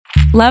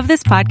Love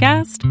this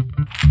podcast?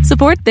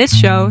 Support this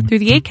show through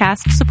the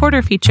Acast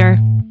supporter feature.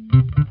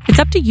 It's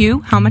up to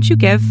you how much you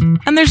give,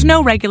 and there's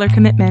no regular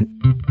commitment.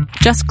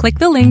 Just click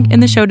the link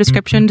in the show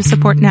description to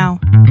support now.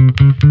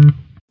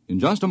 In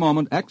just a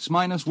moment,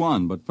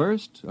 X-1, but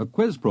first, a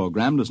quiz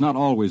program does not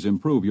always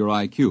improve your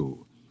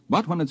IQ.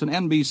 But when it's an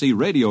NBC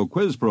radio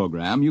quiz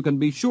program, you can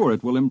be sure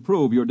it will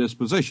improve your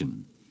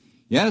disposition.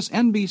 Yes,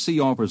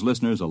 NBC offers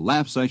listeners a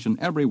laugh session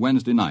every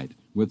Wednesday night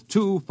with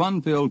 2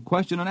 fun-filled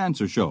question and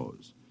answer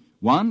shows.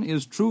 One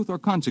is Truth or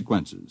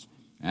Consequences,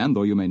 and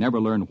though you may never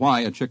learn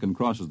why a chicken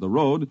crosses the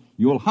road,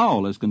 you'll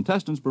howl as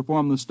contestants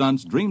perform the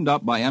stunts dreamed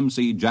up by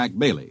MC Jack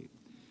Bailey.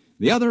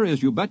 The other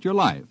is You Bet Your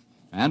Life,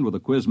 and with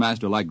a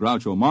quizmaster like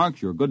Groucho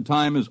Marx, your good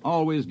time is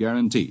always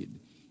guaranteed.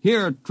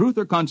 Hear Truth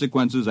or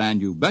Consequences and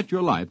You Bet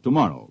Your Life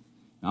tomorrow.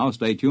 Now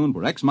stay tuned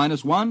for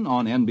X-1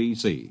 on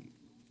NBC.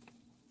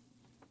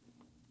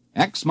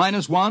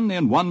 X-1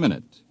 in 1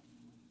 minute.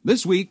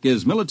 This week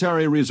is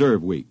Military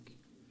Reserve Week.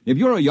 If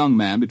you're a young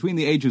man between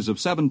the ages of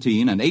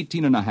 17 and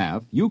 18 and a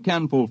half, you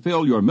can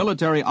fulfill your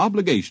military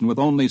obligation with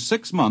only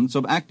 6 months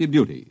of active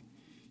duty.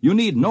 You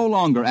need no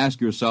longer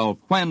ask yourself,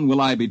 when will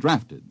I be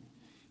drafted?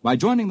 By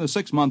joining the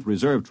 6-month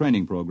reserve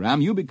training program,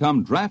 you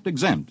become draft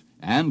exempt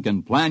and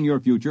can plan your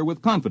future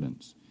with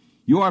confidence.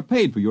 You are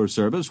paid for your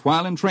service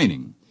while in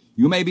training.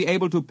 You may be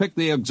able to pick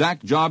the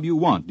exact job you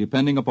want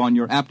depending upon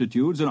your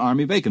aptitudes and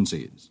Army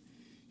vacancies.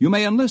 You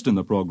may enlist in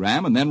the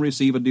program and then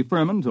receive a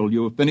deferment until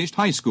you have finished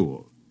high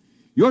school.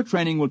 Your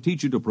training will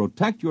teach you to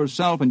protect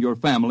yourself and your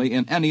family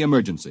in any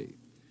emergency.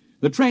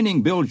 The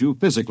training builds you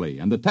physically,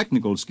 and the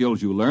technical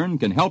skills you learn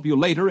can help you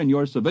later in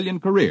your civilian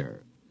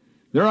career.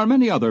 There are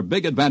many other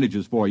big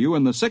advantages for you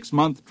in the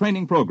 6-month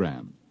training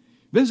program.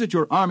 Visit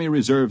your Army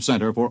Reserve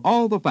Center for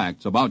all the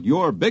facts about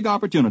your big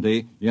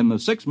opportunity in the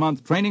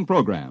 6-month training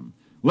program.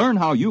 Learn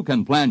how you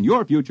can plan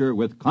your future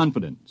with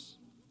confidence.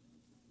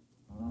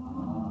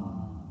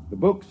 The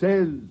book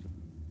says,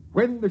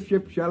 when the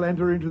ship shall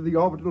enter into the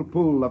orbital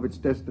pool of its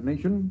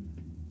destination,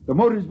 the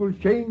motors will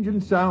change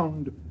in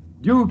sound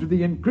due to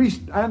the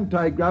increased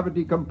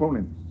anti-gravity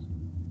components.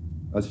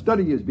 A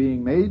study is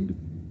being made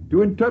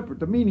to interpret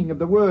the meaning of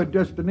the word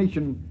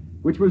destination,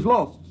 which was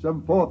lost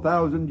some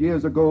 4,000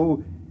 years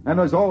ago and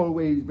has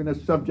always been a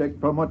subject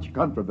for much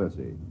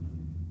controversy.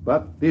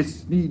 But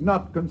this need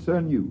not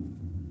concern you.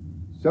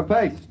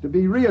 Suffice to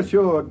be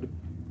reassured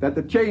that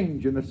the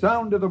change in the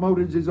sound of the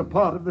motors is a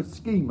part of the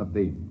scheme of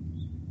things.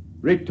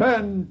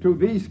 Return to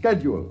the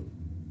schedule.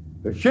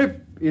 The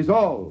ship is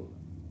all.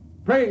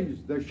 Praise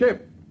the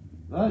ship.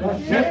 The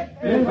ship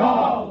is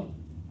all.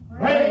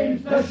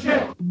 Praise the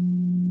ship.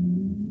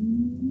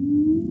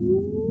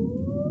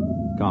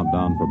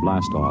 Countdown for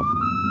blast-off.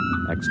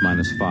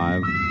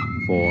 X-5,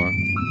 4,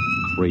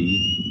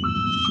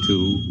 3,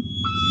 2,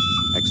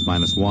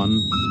 X-1,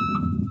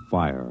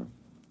 fire.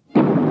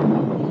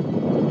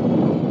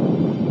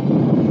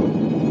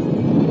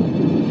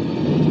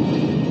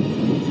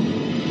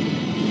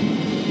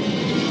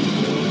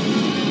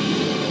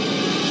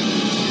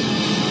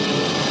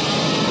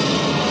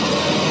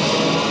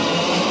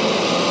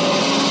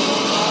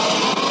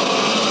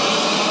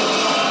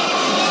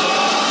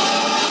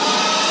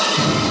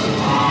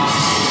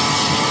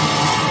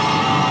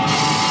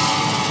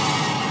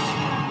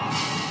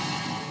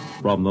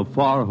 From the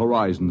far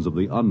horizons of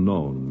the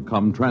unknown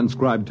come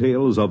transcribed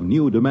tales of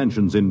new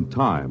dimensions in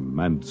time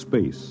and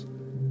space.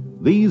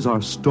 These are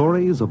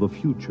stories of the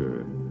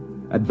future,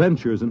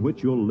 adventures in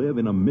which you'll live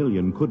in a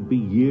million could-be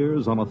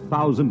years on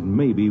 1,000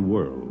 maybe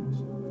worlds.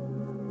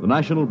 The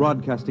National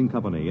Broadcasting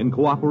Company, in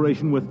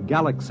cooperation with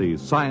Galaxy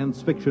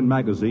Science Fiction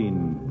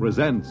Magazine,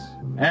 presents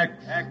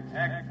X-1.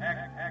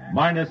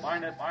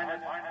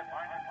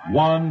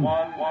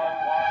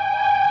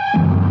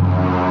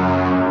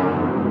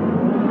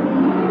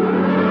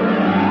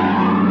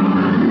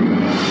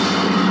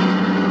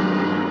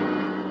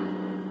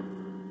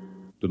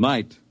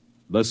 Tonight,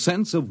 The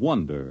Sense of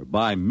Wonder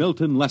by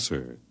Milton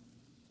Lesser.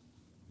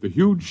 The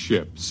huge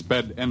ship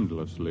sped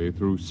endlessly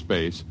through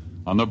space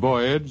on a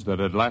voyage that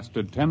had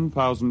lasted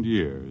 10,000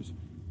 years,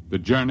 the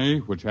journey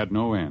which had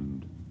no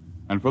end.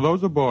 And for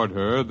those aboard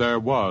her, there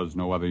was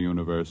no other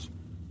universe.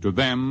 To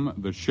them,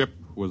 the ship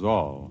was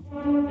all.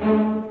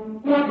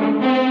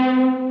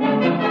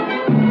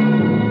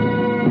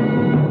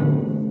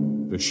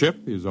 The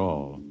ship is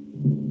all.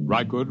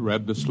 Rykud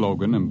read the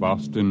slogan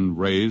embossed in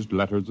raised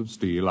letters of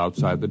steel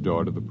outside the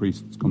door to the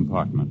priest's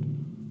compartment.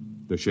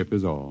 The ship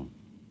is all.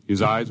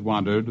 His eyes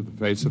wandered to the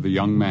face of the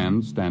young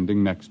man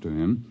standing next to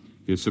him,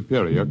 his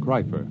superior,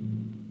 Kreifer.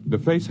 The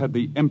face had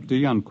the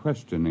empty,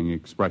 unquestioning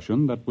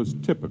expression that was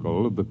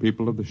typical of the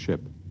people of the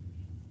ship.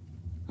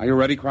 Are you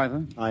ready,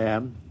 Kreifer? I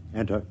am.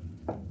 Enter.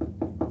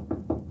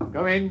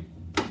 Come in.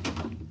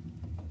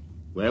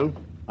 Well?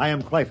 I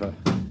am Kreifer.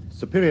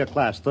 Superior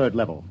class, 3rd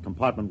level,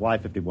 compartment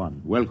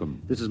Y51.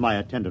 Welcome. This is my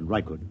attendant,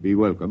 Rykud. Be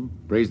welcome.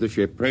 Praise the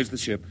ship. Praise the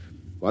ship.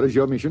 What is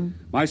your mission?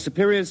 My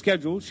superior's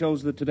schedule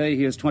shows that today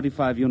he is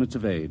 25 units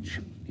of age.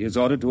 He is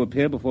ordered to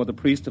appear before the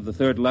priest of the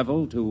 3rd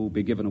level to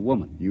be given a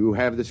woman. You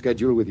have the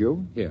schedule with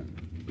you? Here.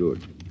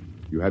 Good.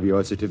 You have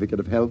your certificate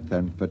of health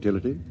and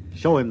fertility?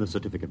 Show him the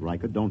certificate,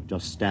 Riker. Don't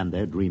just stand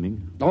there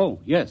dreaming. Oh,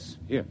 yes.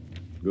 Here.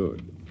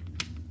 Good.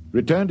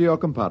 Return to your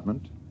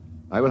compartment.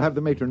 I will have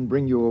the matron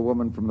bring you a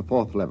woman from the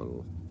 4th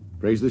level.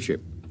 Praise the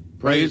ship.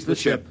 Praise the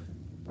ship.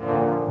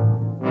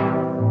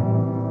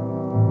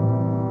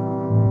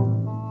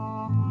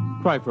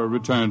 Kreifer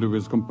returned to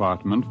his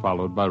compartment,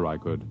 followed by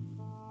Rykud.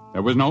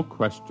 There was no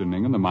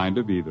questioning in the mind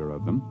of either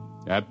of them.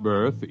 At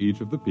birth, each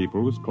of the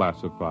people was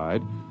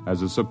classified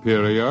as a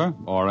superior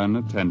or an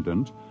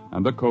attendant,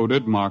 and the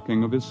coded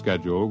marking of his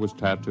schedule was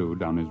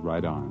tattooed on his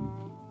right arm.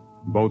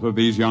 Both of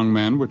these young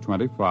men were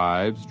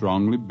 25,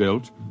 strongly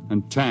built,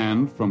 and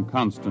tanned from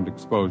constant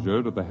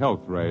exposure to the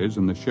health rays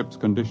in the ship's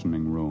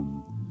conditioning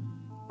room.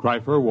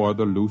 Kreifer wore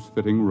the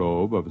loose-fitting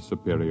robe of a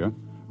superior.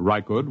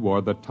 Rykud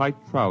wore the tight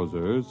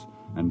trousers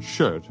and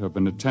shirt of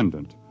an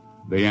attendant.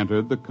 They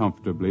entered the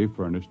comfortably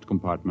furnished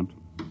compartment.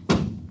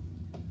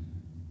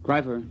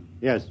 Kreifer.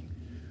 Yes.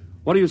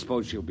 What do you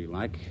suppose she'll be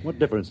like? What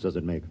difference does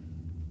it make?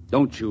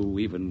 Don't you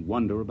even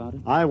wonder about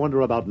it? I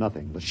wonder about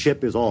nothing. The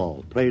ship is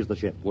all. Praise the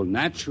ship. Well,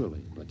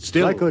 naturally, but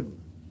still...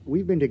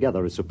 We've been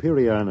together as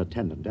superior and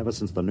attendant ever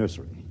since the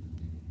nursery.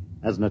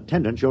 As an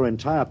attendant, your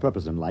entire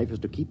purpose in life is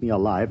to keep me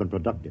alive and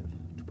productive,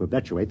 to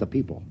perpetuate the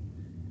people.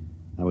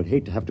 I would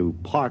hate to have to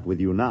part with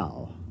you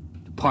now.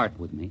 To part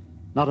with me?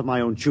 Not of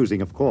my own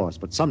choosing, of course,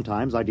 but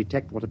sometimes I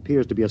detect what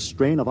appears to be a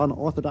strain of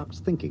unorthodox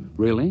thinking.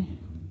 Really?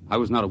 I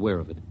was not aware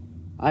of it.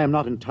 I am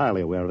not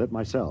entirely aware of it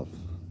myself.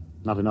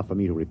 Not enough for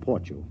me to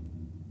report you.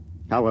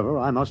 However,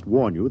 I must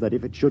warn you that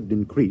if it should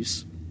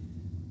increase,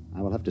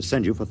 I will have to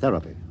send you for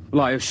therapy.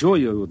 Well, I assure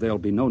you there'll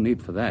be no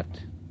need for that.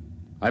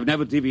 I've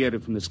never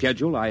deviated from the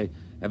schedule. I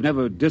have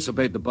never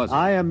disobeyed the buzzer.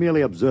 I am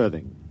merely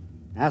observing,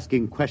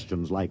 asking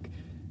questions like,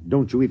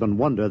 don't you even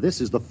wonder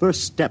this is the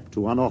first step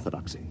to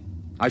unorthodoxy?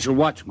 I shall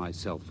watch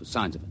myself for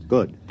signs of it.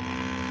 Good.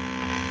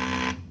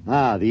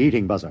 The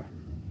eating buzzer.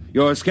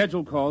 Your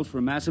schedule calls for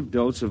a massive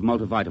dose of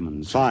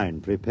multivitamins.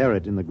 Fine. Prepare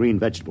it in the green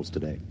vegetables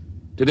today.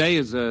 Today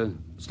is a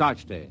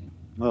starch day.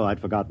 Oh, I'd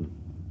forgotten.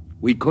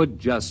 We could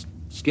just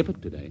skip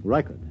it today.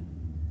 Riker.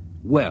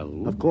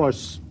 Well... Of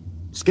course,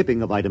 skipping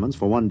the vitamins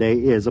for one day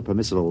is a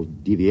permissible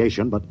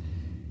deviation, but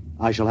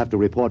I shall have to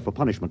report for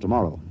punishment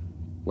tomorrow.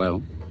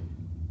 Well?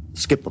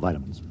 Skip the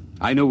vitamins.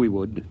 I knew we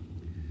would.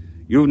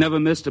 You've never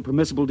missed a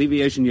permissible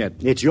deviation yet.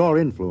 It's your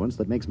influence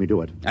that makes me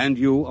do it. And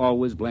you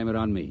always blame it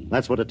on me.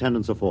 That's what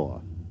attendants are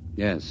for.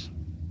 Yes,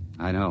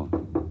 I know.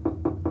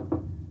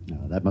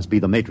 Now, that must be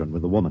the matron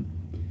with the woman.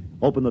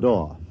 Open the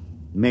door.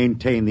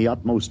 Maintain the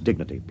utmost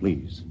dignity,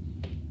 please.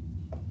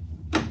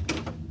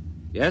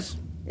 Yes?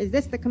 Is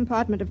this the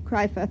compartment of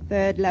Kreifer,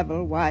 3rd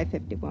level,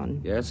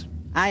 Y51? Yes.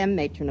 I am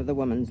matron of the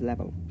woman's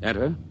level.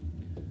 Enter.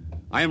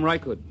 I am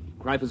Rykud,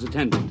 Kreifer's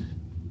attendant.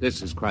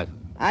 This is Kreifer.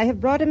 I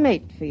have brought a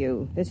mate for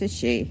you. This is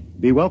she.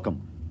 Be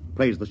welcome.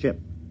 Praise the ship.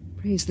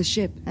 Praise the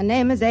ship. Her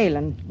name is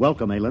Aylin.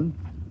 Welcome, Aylin.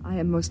 I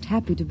am most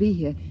happy to be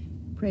here.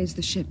 Praise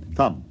the ship.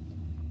 Come.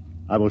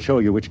 I will show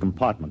you which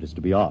compartment is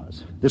to be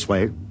ours. This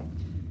way.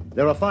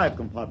 There are 5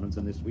 compartments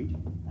in this suite,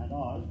 and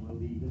ours will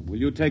be this. Will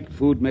you take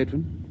food,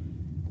 matron?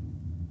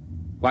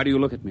 Why do you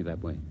look at me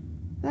that way?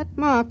 That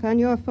mark on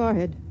your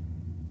forehead.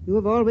 You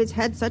have always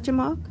had such a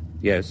mark?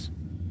 Yes.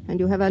 And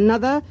you have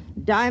another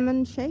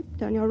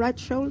diamond-shaped on your right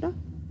shoulder?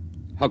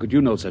 How could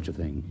you know such a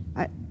thing?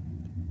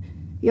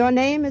 Your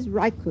name is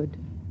Rykud.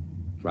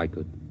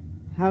 Rykud.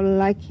 How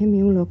like him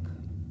you look.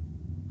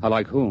 How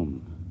like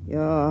whom?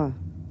 Your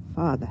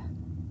father.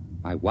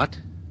 My what?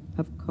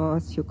 Of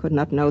course, you could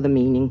not know the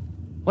meaning.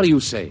 What do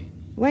you say?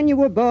 When you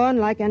were born,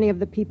 like any of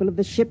the people of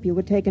the ship, you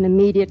were taken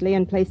immediately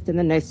and placed in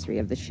the nursery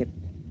of the ship.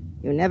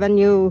 You never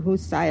knew who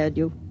sired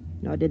you,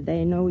 nor did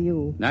they know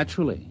you.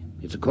 Naturally.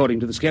 It's according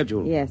to the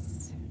schedule.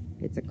 Yes,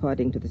 it's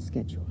according to the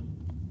schedule.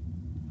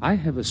 I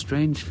have a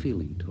strange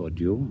feeling toward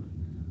you.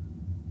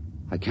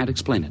 I can't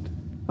explain it.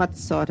 What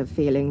sort of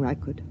feeling,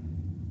 Rykud?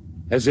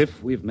 As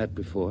if we've met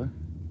before.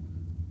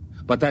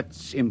 But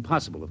that's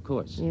impossible, of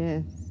course.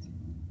 Yes.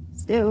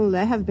 Still,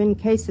 there have been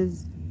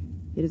cases,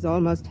 it is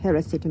almost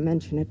heresy to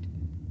mention it,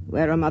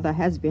 where a mother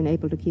has been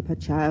able to keep her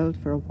child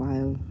for a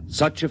while.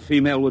 Such a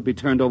female would be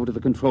turned over to the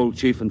control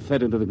chief and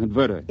fed into the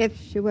converter.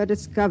 If she were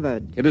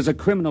discovered. It is a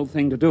criminal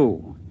thing to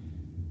do.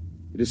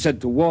 It is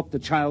said to warp the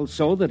child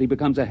so that he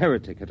becomes a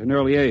heretic at an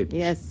early age.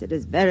 Yes, it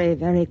is very,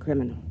 very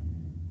criminal.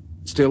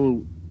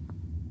 Still,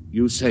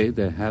 you say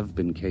there have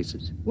been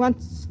cases?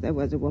 Once there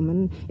was a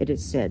woman, it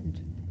is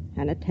said,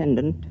 an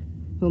attendant,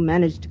 who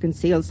managed to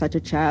conceal such a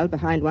child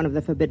behind one of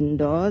the forbidden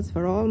doors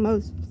for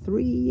almost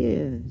 3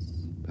 years.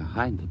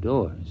 Behind the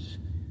doors?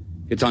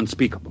 It's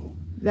unspeakable.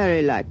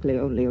 Very likely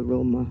only a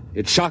rumor.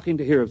 It's shocking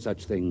to hear of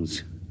such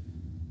things.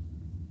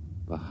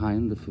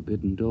 Behind the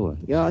forbidden doors.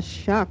 You're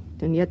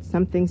shocked, and yet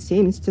something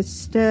seems to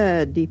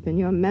stir deep in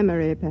your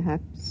memory,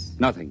 perhaps.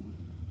 Nothing.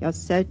 You're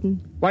certain?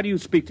 Why do you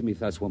speak to me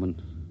thus,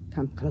 woman?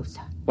 Come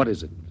closer. What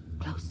is it?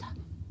 Closer.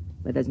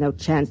 Where there's no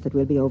chance that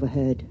we'll be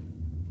overheard.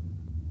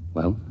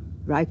 Well?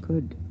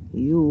 Rykud,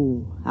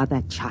 you are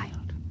that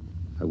child.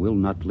 I will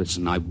not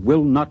listen. I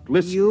will not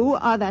listen. You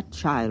are that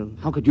child.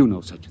 How could you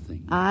know such a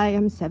thing? I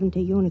am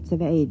 70 units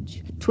of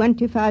age.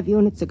 25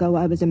 units ago,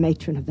 I was a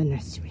matron of the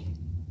nursery.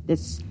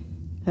 This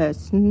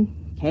person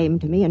came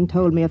to me and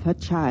told me of her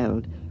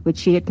child, which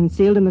she had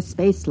concealed in the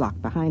space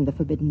lock behind the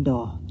forbidden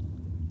door.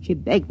 She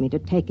begged me to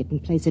take it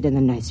and place it in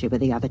the nursery with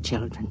the other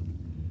children.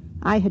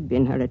 I had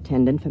been her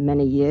attendant for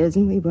many years,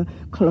 and we were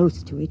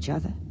close to each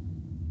other.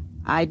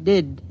 I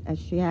did as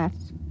she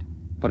asked.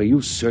 But are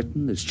you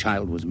certain this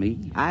child was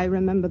me? I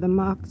remember the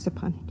marks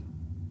upon it.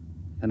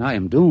 And I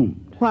am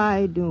doomed.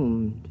 Why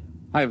doomed?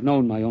 I have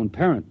known my own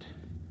parent.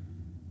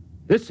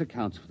 This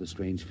accounts for the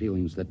strange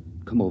feelings that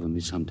come over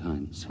me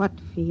sometimes. What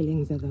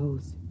feelings are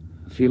those?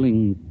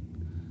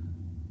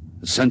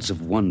 A sense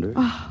of wonder.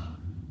 Oh.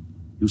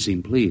 You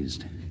seem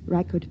pleased.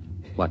 Rykud.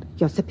 What?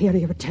 Your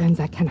superior returns.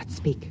 I cannot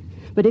speak.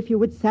 But if you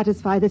would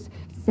satisfy this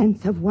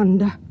sense of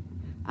wonder,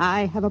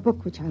 I have a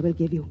book which I will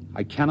give you.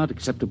 I cannot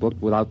accept a book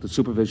without the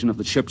supervision of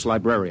the ship's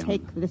librarian.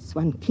 Take this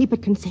one. Keep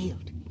it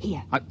concealed.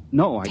 Here.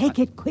 Take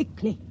it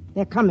quickly.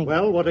 They're coming.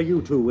 Well, what are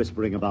you two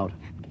whispering about?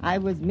 I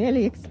was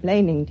merely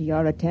explaining to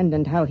your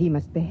attendant how he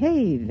must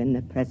behave in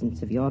the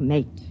presence of your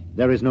mate.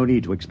 There is no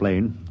need to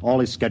explain. All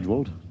is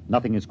scheduled.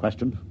 Nothing is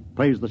questioned.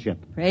 Praise the ship.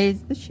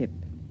 Praise the ship.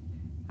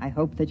 I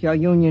hope that your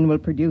union will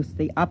produce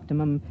the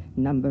optimum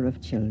number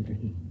of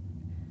children.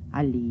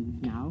 I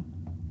leave now.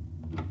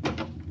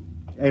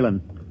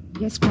 Aylin.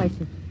 Yes,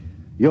 Kaiser.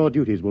 Your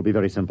duties will be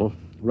very simple.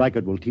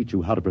 Rykud will teach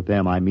you how to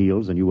prepare my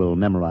meals, and you will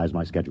memorize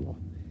my schedule.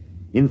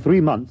 In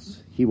 3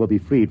 months, he will be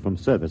freed from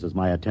service as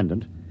my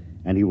attendant,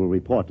 and he will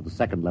report to the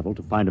second level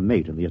to find a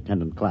mate in the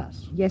attendant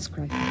class. Yes,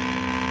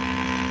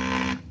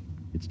 Kreifer.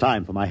 It's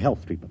time for my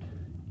health treatment.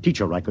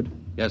 Teacher Rykud.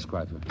 Yes,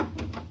 Kreifer.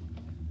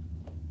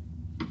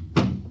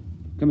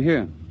 Come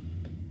here.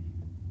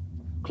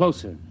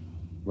 Closer,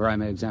 where I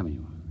may examine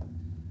you.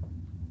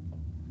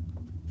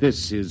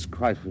 This is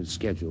Kreifer's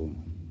schedule.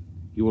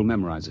 You will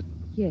memorize it.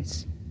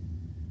 Yes.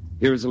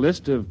 Here is a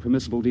list of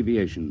permissible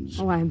deviations.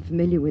 Oh, I am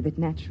familiar with it,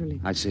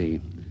 naturally. I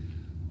see.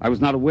 I was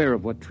not aware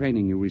of what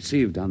training you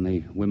received on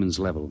the women's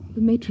level.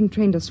 The matron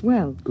trained us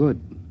well.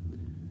 Good.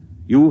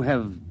 You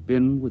have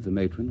been with the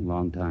matron a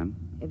long time?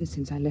 Ever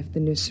since I left the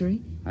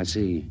nursery. I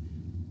see.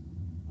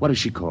 What is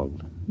she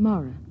called?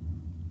 Mara.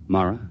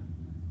 Mara?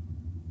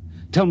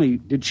 Tell me,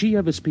 did she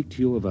ever speak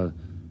to you of a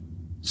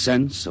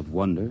sense of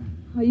wonder?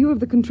 Are you of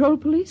the control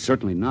police?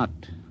 Certainly not.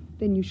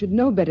 Then you should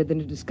know better than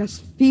to discuss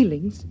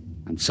feelings.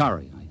 I'm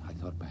sorry. I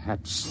thought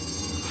perhaps...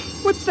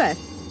 What's that?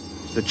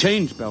 The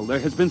change bell. There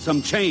has been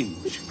some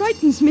change. It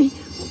frightens me.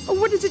 Oh,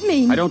 what does it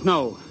mean? I don't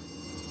know.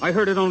 I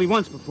heard it only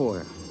once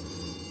before.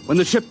 When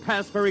the ship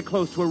passed very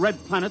close to a red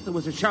planet, there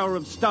was a shower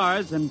of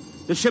stars, and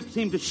the ship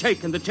seemed to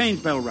shake, and the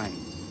change bell rang.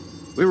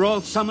 We were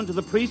all summoned to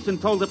the priest and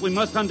told that we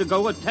must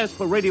undergo a test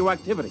for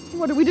radioactivity.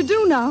 What are we to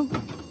do now?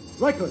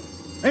 Rykud,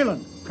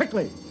 Aylin,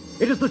 quickly.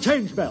 It is the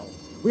change bell.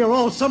 We are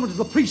all summoned to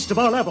the priest of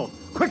our level.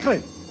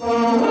 Quickly!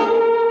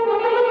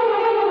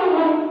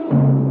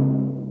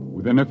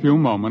 Within a few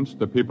moments,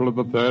 the people of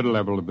the third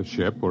level of the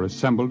ship were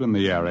assembled in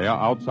the area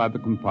outside the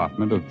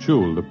compartment of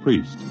Chul, the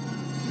priest.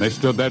 They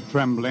stood there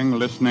trembling,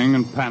 listening,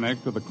 and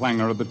panicked to the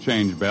clangor of the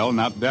change bell,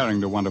 not daring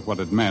to wonder what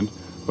it meant,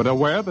 but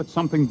aware that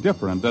something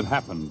different had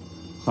happened.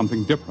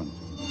 Something different.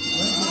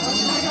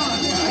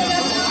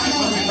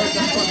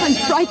 I'm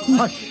frightened.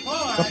 Hush!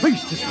 The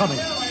priest is coming.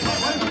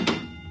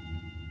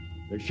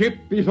 The ship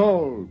is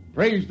all.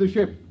 Praise the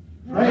ship.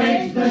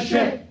 Praise the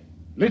ship.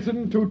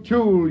 Listen to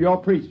Chul, your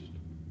priest.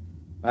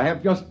 I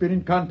have just been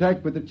in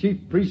contact with the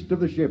chief priest of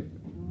the ship.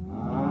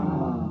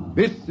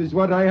 This is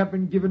what I have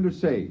been given to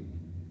say.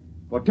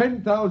 For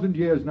 10,000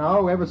 years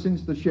now, ever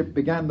since the ship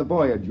began the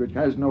voyage, which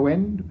has no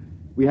end,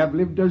 we have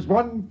lived as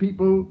one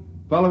people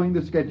following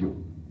the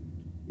schedule.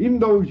 In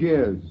those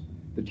years,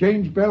 the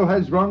change bell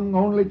has rung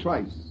only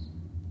twice.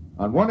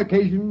 On one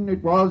occasion,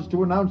 it was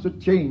to announce a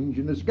change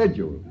in the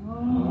schedule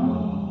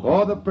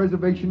for the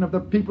preservation of the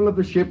people of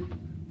the ship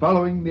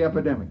following the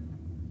epidemic.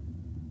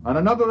 On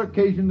another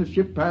occasion, the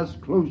ship passed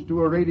close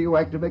to a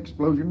radioactive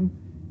explosion,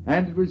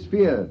 and it was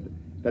feared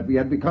that we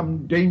had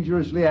become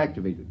dangerously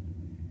activated.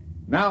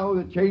 Now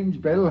the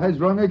change bell has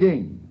rung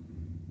again.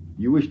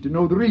 You wish to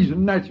know the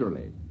reason,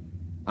 naturally.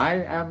 I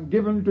am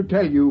given to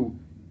tell you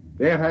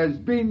there has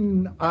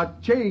been a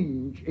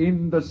change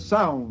in the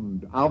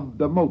sound of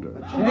the motor.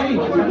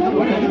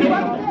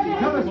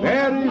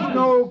 There is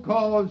no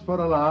cause for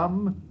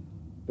alarm.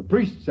 The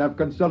priests have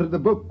consulted the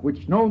book,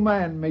 which no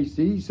man may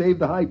see save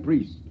the high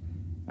priest.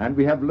 And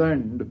we have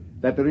learned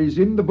that there is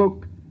in the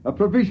book a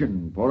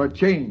provision for a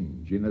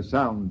change in the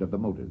sound of the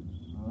motors.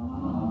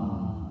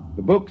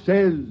 The book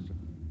says,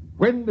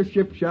 when the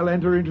ship shall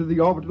enter into the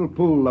orbital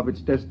pool of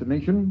its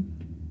destination,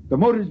 the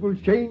motors will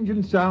change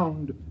in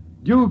sound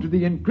due to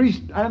the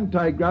increased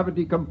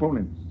anti-gravity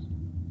components.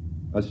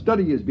 A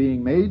study is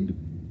being made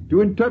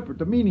to interpret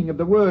the meaning of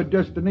the word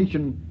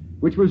destination,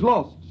 which was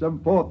lost some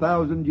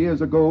 4,000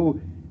 years ago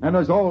and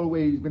has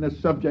always been a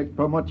subject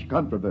for much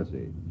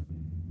controversy.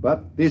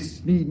 But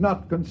this need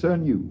not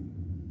concern you.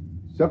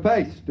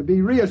 Suffice to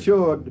be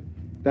reassured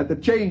that the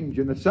change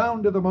in the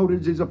sound of the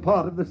motors is a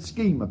part of the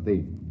scheme of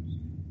things.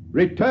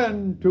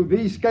 Return to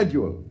the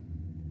schedule.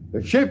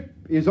 The ship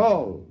is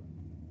all.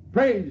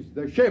 Praise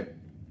the ship.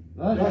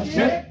 The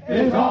ship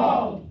is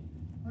all.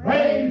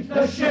 Praise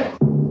the ship.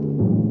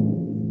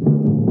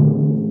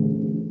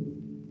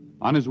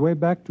 On his way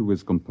back to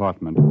his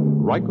compartment,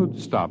 Rykud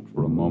stopped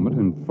for a moment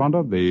in front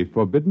of the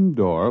forbidden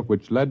door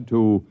which led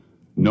to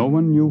no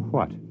one knew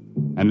what,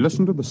 and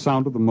listened to the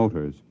sound of the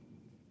motors.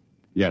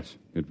 Yes,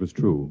 it was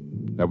true.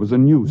 There was a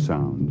new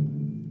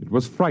sound. It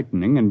was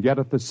frightening, and yet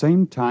at the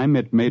same time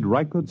it made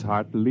Rykud's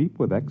heart leap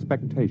with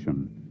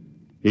expectation.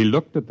 He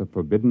looked at the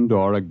forbidden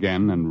door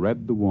again and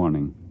read the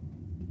warning.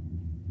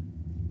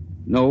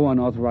 No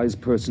unauthorized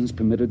persons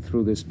permitted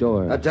through this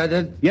door.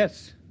 Attendant?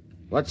 Yes.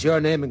 What's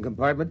your name and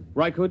compartment?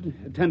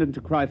 Rykud, attendant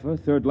to Kryfer,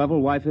 third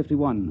level,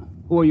 Y51.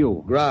 Who are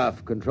you?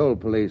 Graf, control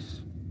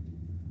police.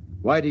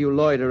 Why do you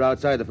loiter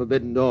outside the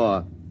forbidden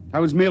door? I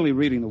was merely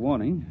reading the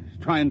warning,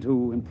 trying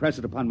to impress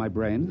it upon my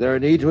brain. Is there a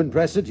need to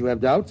impress it? You have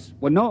doubts?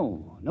 Well,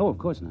 no. No, of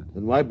course not.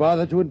 Then why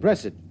bother to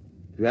impress it?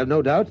 If you have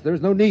no doubts, there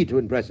is no need to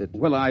impress it.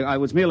 Well, I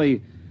was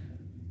merely...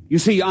 You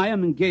see, I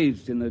am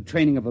engaged in the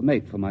training of a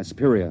mate for my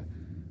superior.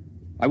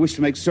 I wish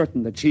to make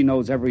certain that she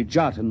knows every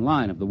jot and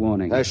line of the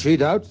warning. Has she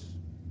doubts?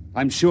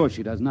 I'm sure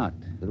she does not.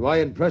 Then why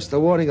impress the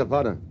warning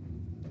upon her?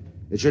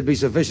 It should be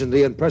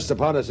sufficiently impressed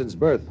upon her since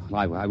birth.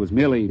 I was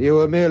merely... You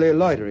were merely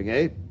loitering,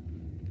 eh?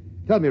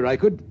 Tell me,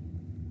 Rykud,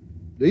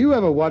 do you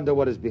ever wonder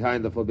what is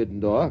behind the forbidden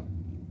door?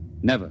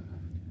 Never.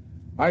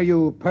 Are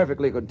you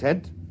perfectly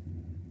content?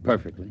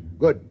 Perfectly.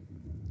 Good.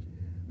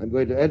 I'm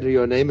going to enter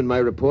your name in my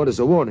report as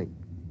a warning.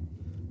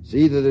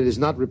 See that it is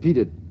not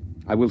repeated.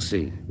 I will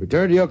see.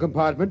 Return to your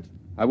compartment.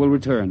 I will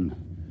return.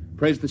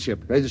 Praise the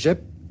ship. Praise the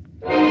ship.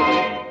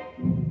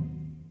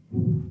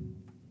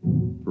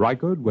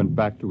 Rykud went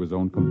back to his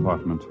own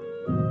compartment.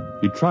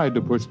 He tried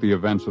to push the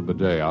events of the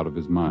day out of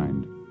his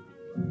mind.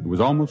 It was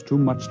almost too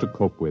much to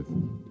cope with.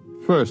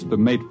 First, the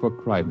mate for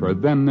Kryper,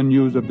 then the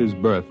news of his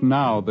birth,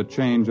 now the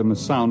change in the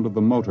sound of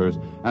the motors,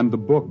 and the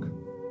book.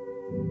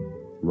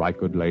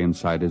 Rykud lay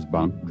inside his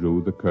bunk,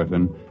 drew the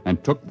curtain,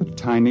 and took the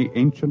tiny,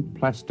 ancient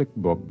plastic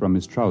book from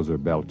his trouser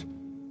belt.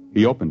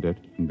 He opened it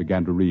and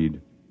began to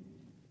read.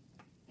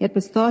 It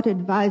was thought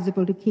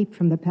advisable to keep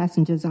from the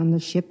passengers on the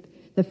ship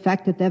the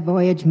fact that their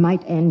voyage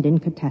might end in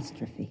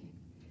catastrophe.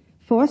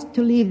 Forced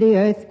to leave the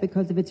Earth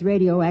because of its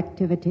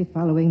radioactivity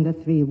following the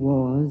 3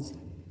 wars,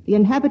 the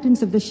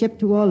inhabitants of the ship,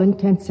 to all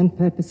intents and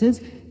purposes,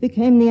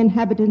 became the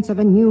inhabitants of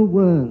a new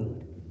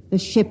world. The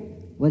ship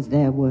was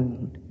their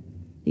world.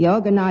 The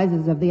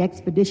organizers of the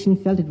expedition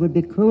felt it would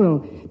be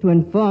cruel to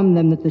inform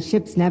them that the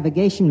ship's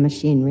navigation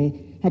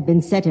machinery had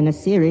been set in a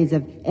series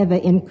of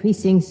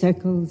ever-increasing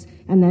circles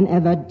and then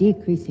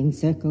ever-decreasing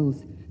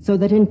circles, so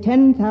that in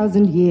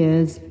 10,000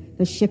 years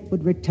the ship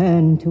would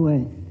return to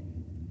Earth.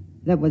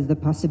 There was the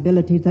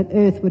possibility that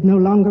Earth would no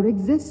longer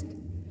exist,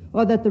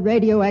 or that the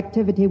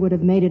radioactivity would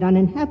have made it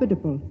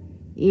uninhabitable,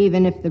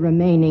 even if the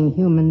remaining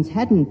humans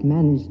hadn't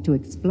managed to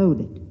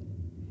explode it.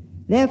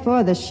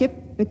 Therefore, the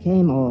ship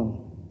became all.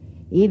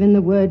 Even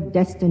the word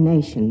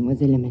destination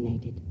was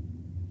eliminated.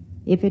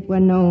 If it were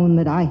known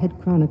that I had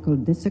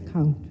chronicled this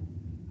account,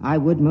 I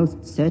would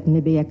most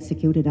certainly be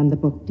executed and the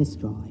book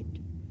destroyed.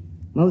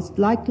 Most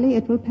likely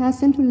it will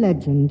pass into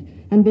legend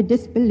and be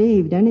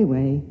disbelieved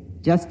anyway,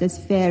 just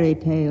as fairy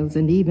tales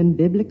and even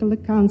biblical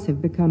accounts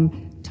have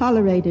become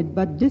tolerated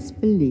but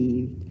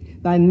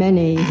disbelieved by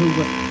many who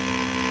were...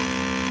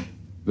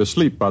 The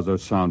sleep buzzer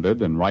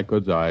sounded, and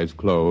Rykud's eyes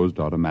closed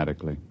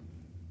automatically.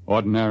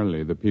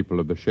 Ordinarily, the people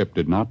of the ship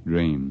did not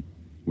dream.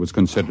 It was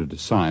considered a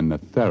sign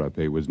that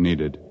therapy was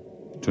needed.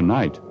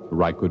 Tonight,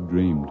 Rykud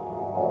dreamed.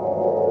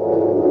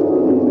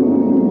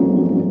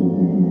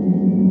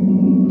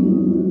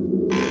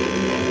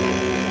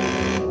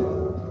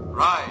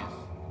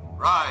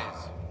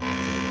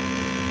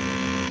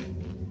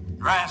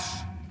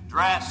 Rise.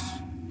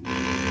 Dress.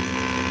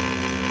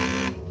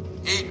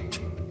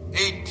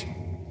 Eat.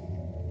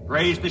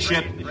 Raise the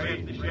ship.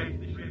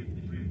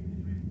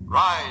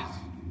 Rise.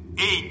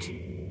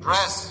 Eat.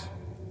 Dress.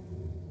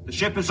 The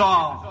ship is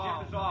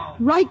all.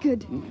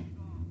 Rykud.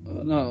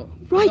 No.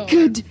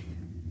 Rykud.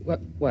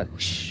 What?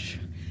 Shh.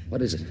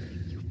 What is it?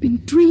 You've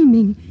been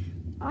dreaming.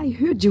 I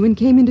heard you and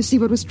came in to see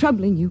what was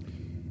troubling you.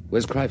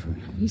 Where's Kryfer?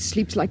 He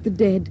sleeps like the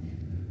dead.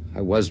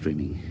 I was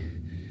dreaming.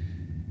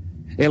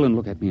 Ellen,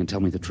 look at me and tell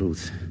me the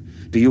truth.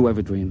 Do you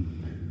ever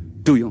dream?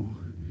 Do you?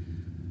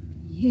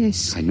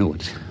 Yes. I knew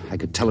it. I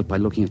could tell it by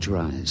looking at your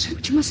eyes.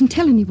 But you mustn't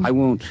tell anyone. I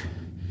won't.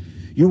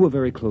 You were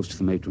very close to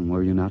the matron,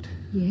 were you not?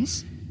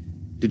 Yes.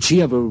 Did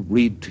she ever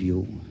read to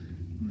you?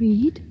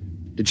 Read?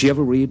 Did she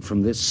ever read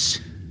from this?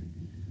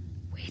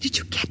 Where did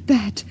you get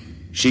that?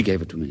 She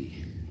gave it to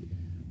me.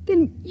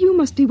 Then you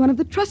must be one of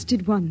the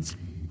trusted ones.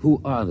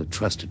 Who are the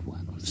trusted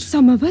ones?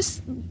 Some of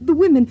us, the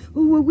women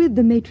who were with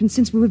the matron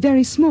since we were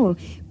very small.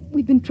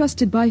 We've been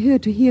trusted by her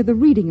to hear the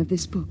reading of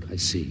this book. I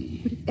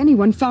see. But if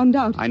anyone found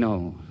out... I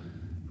know.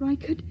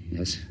 Rykud?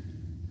 Yes?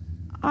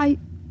 I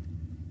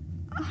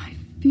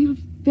feel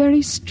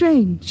very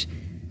strange.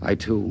 I,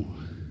 too.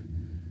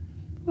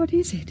 What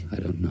is it? I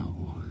don't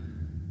know.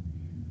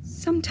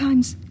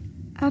 Sometimes,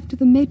 after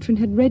the matron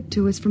had read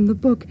to us from the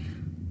book,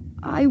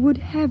 I would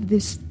have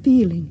this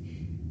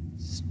feeling,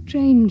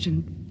 strange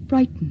and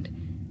frightened.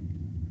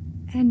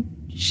 And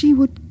she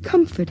would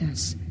comfort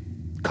us.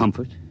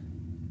 Comfort?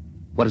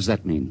 What does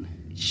that mean?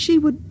 She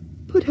would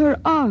put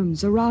her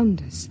arms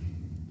around us.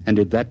 And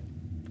did that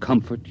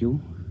comfort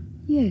you?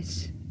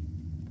 Yes.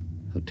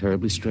 How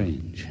terribly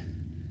strange.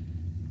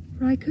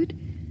 Rykud?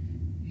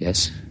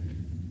 Yes?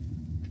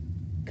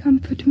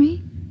 Comfort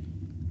me.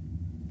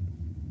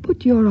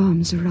 Put your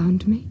arms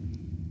around me.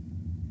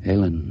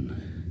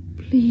 Helen.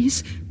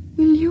 Please,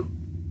 will you?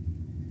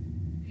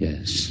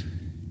 Yes.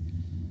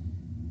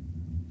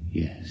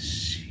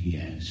 Yes,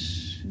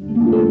 yes.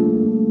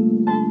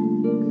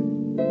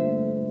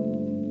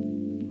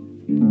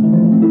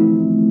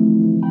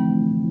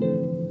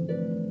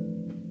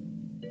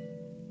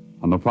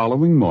 On the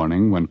following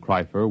morning, when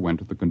Kreifer went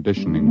to the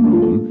conditioning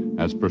room,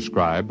 as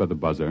prescribed by the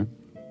buzzer,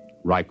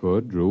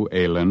 Rykud drew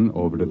Aylin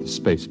over to the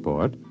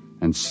spaceport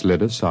and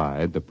slid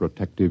aside the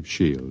protective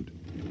shield.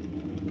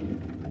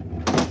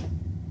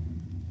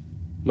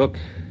 Look.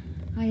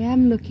 I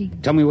am looking.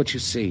 Tell me what you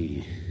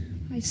see.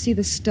 I see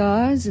the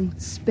stars and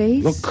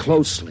space. Look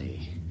closely.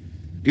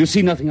 Do you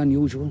see nothing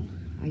unusual?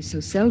 I so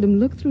seldom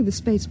look through the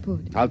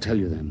spaceport. I'll tell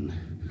you then.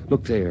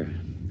 Look there.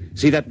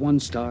 See that one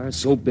star,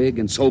 so big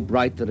and so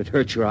bright that it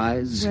hurts your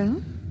eyes?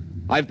 Well?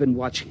 I've been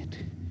watching it.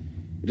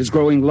 It is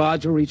growing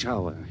larger each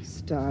hour.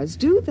 Stars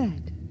do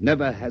that.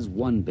 Never has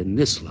one been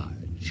this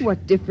large.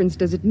 What difference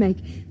does it make?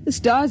 The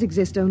stars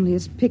exist only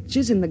as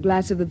pictures in the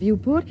glass of the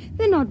viewport.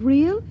 They're not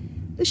real.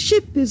 The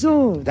ship is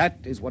all. That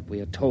is what we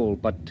are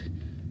told, but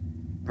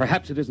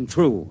perhaps it isn't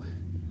true.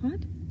 What?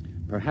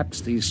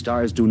 Perhaps these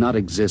stars do not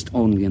exist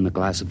only in the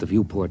glass of the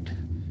viewport.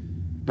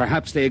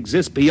 Perhaps they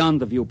exist beyond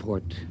the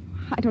viewport.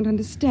 I don't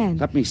understand.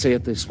 Let me say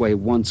it this way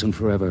once and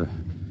forever.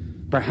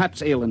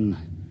 Perhaps, Aylin,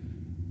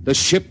 the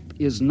ship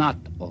is not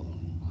all.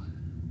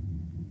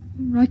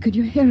 Rykud,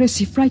 your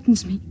heresy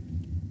frightens me.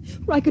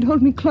 Rykud,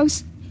 hold me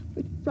close.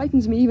 It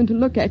frightens me even to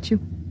look at you.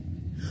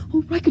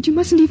 Oh, Rykud, you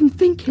mustn't even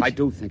think it. I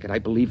do think it. I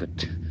believe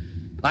it.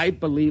 I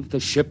believe the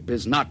ship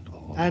is not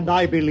all. And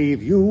I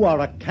believe you are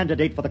a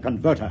candidate for the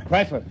converter.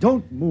 Kreifer.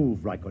 Don't move,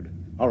 Rykud,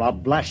 or I'll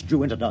blast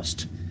you into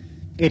dust.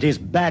 It is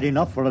bad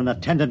enough for an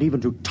attendant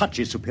even to touch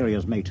his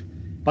superior's mate,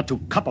 but to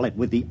couple it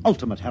with the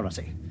ultimate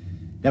heresy.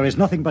 There is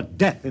nothing but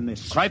death in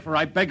this. Kreifer,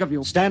 I beg of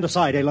you. Stand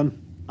aside, Aylin.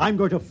 I'm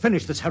going to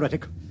finish this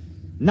heretic.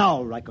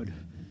 Now, Rykud.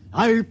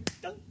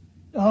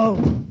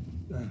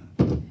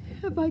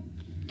 Have I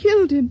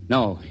killed him?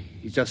 No,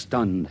 he's just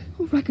stunned.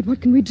 Oh, Rykud,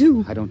 what can we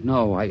do? I don't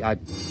know.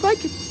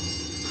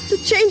 Rykud, the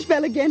change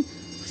bell again.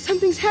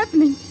 Something's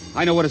happening.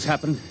 I know what has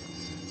happened.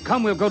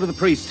 Come, we'll go to the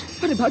priest.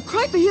 What about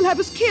Kreifer? He'll have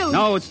us killed.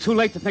 No, it's too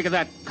late to think of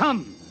that.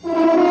 Come. Come,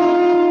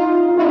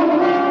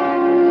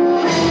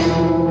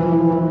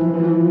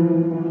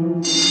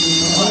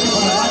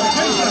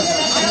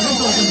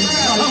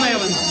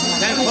 Aylin.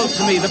 Stand close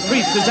to me. The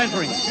priest is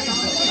entering.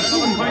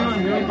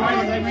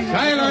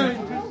 Silence!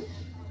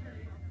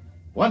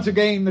 Once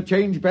again, the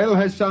change bell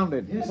has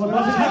sounded. There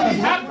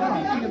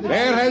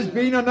has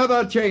been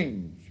another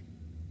change.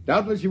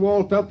 Doubtless you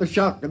all felt the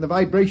shock and the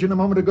vibration a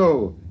moment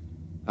ago.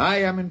 I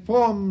am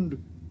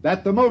informed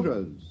that the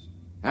motors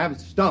have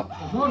stopped.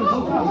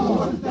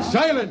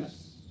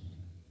 Silence!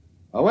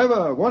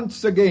 However,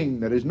 once again,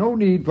 there is no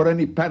need for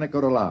any panic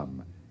or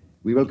alarm.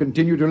 We will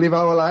continue to live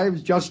our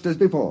lives just as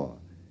before.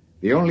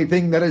 The only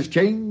thing that has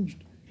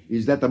changed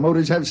is that the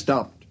motors have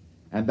stopped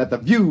and that the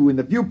view in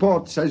the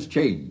viewports has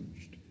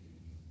changed.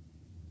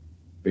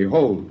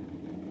 Behold.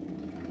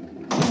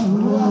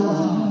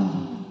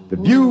 The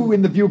view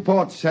in the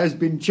viewports has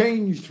been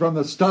changed from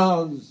the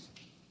stars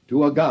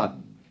to a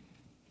garden.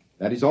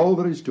 That is all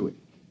there is to it.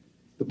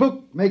 The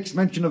book makes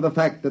mention of the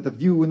fact that the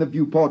view in the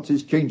viewports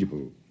is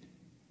changeable.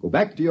 Go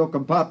back to your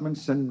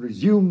compartments and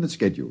resume the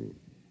schedule.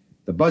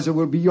 The buzzer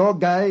will be your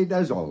guide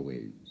as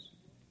always.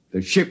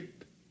 The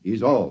ship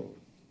is all.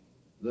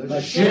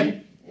 The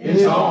ship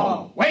is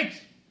all. Wait!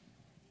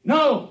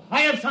 No,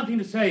 I have something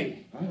to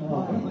say.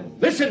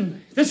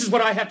 Listen, this is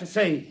what I have to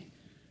say.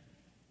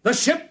 The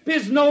ship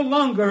is no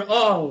longer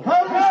all.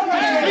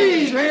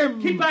 Seize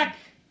him! Keep back!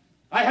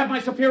 I have my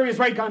superior's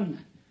ray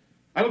gun.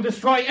 I will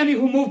destroy any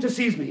who move to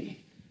seize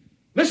me.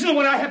 Listen to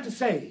what I have to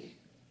say.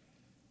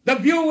 The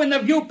view in the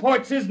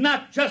viewports is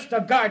not just a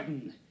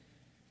garden.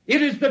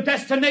 It is the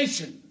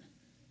destination.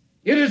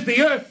 It is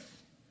the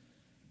earth.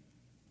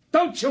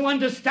 Don't you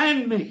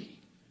understand me?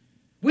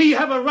 We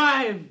have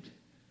arrived.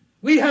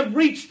 We have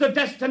reached the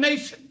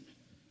destination.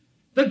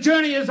 The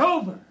journey is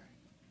over.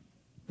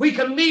 We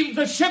can leave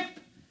the ship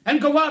and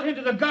go out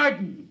into the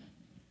garden.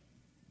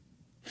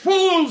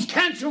 Fools,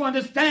 can't you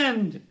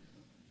understand?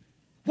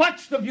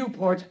 Watch the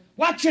viewport.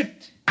 Watch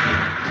it.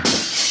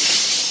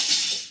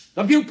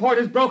 The viewport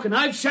is broken.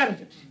 I've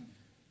shattered it.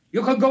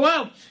 You can go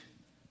out.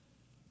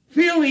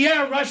 Feel the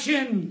air rush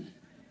in.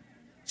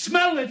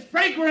 Smell its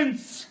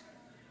fragrance.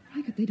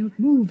 Rykud, they don't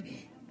move.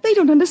 They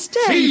don't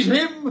understand. Seize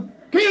him!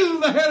 Kill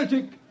the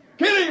heretic!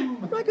 Kill him!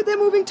 Riker, they're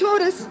moving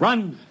toward us.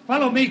 Run!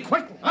 Follow me,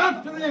 quickly!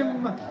 After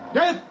him!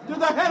 Death to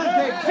the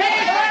heretics!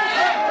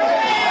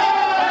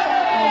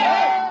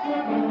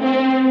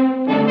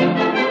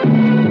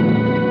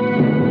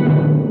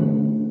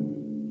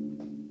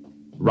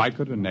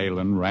 Riker and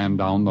Aylin ran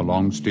down the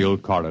long steel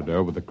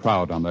corridor with the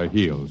crowd on their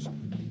heels.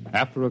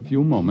 After a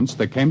few moments,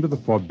 they came to the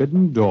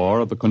forbidden door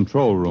of the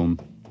control room.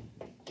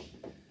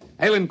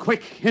 Aylin,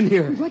 quick, in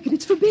here. Riker,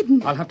 it's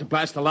forbidden. I'll have to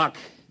blast the lock.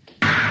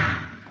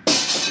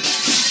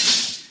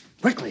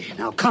 Quickly,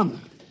 now come.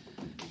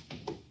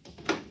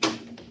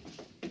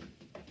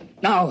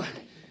 Now,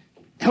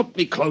 help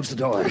me close the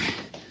door.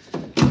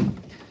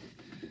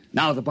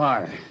 Now the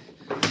bar.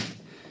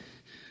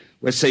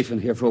 We're safe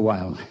in here for a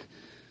while.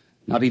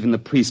 Not even the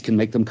priest can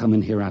make them come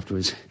in here after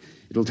us.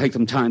 It'll take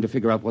them time to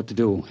figure out what to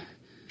do.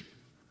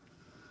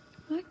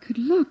 I could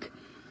look.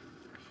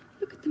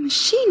 Look at the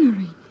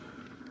machinery.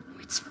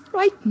 It's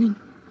frightening.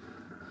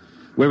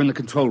 We're in the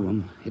control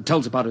room. It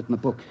tells about it in the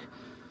book.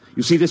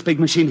 You see this big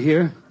machine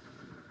here?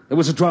 There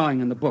was a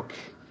drawing in the book.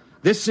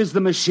 This is the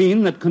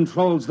machine that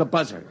controls the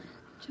buzzer.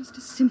 Just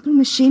a simple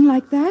machine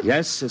like that?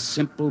 Yes, a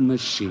simple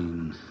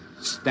machine.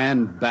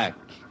 Stand back.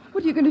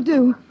 What are you going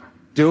to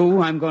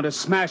do? I'm going to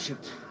smash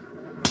it.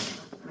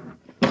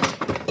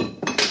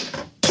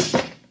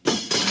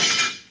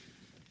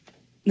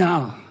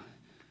 Now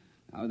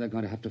they're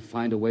going to have to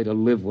find a way to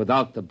live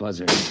without the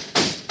buzzer.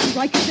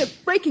 Riker, they're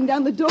breaking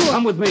down the door.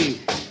 Come with me.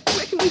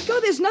 Where can we go?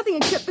 There's nothing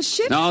except the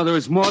ship. No, there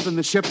is more than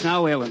the ship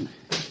now, Aylin.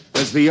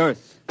 There's the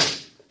Earth.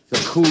 The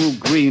cool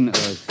green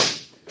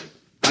Earth.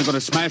 I'm going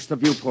to smash the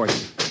viewport.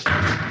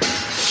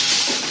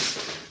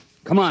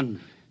 Come on.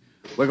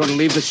 We're going to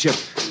leave the ship.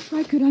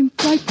 Riker, I'm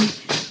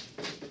frightened.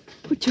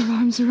 Put your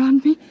arms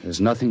around me. There's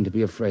nothing to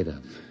be afraid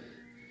of.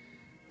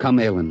 Come,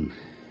 Aylin.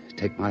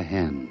 Take my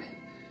hand.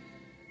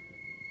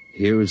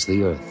 Here is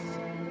the Earth.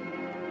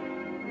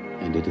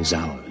 And it is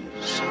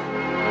ours.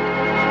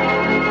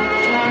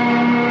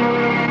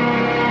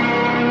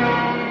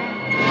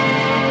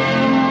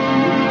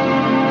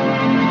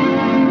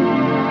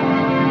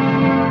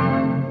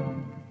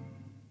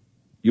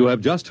 You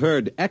have just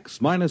heard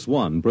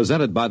X-1,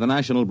 presented by the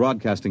National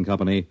Broadcasting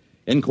Company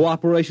in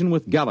cooperation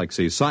with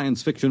Galaxy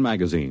Science Fiction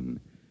Magazine,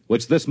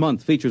 which this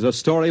month features a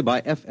story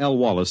by F.L.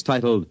 Wallace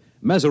titled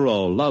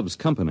Mesereau Loves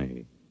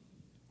Company.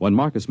 When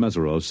Marcus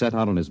Mesereau set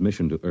out on his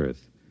mission to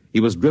Earth, he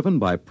was driven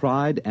by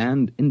pride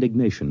and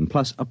indignation,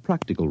 plus a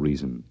practical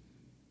reason.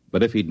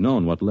 But if he'd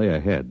known what lay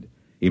ahead,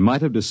 he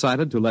might have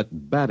decided to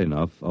let bad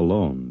enough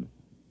alone.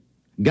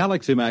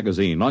 Galaxy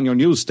Magazine on your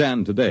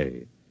newsstand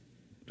today.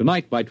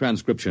 Tonight, by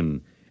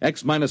transcription,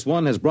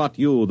 X-1 has brought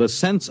you The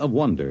Sense of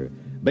Wonder,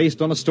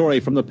 based on a story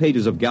from the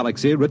pages of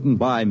Galaxy written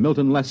by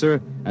Milton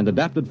Lesser and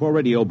adapted for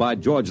radio by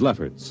George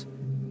Lefferts.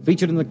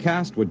 Featured in the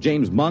cast were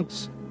James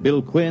Monks,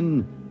 Bill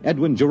Quinn,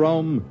 Edwin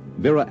Jerome,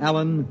 Vera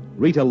Allen,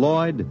 Rita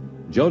Lloyd,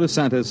 Joe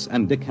DeSantis,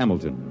 and Dick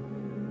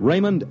Hamilton.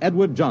 Raymond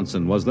Edward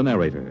Johnson was the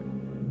narrator.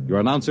 Your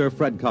announcer,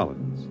 Fred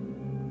Collins.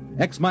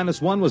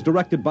 X-1 was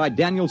directed by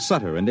Daniel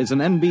Sutter and is an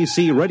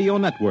NBC Radio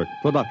Network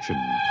production.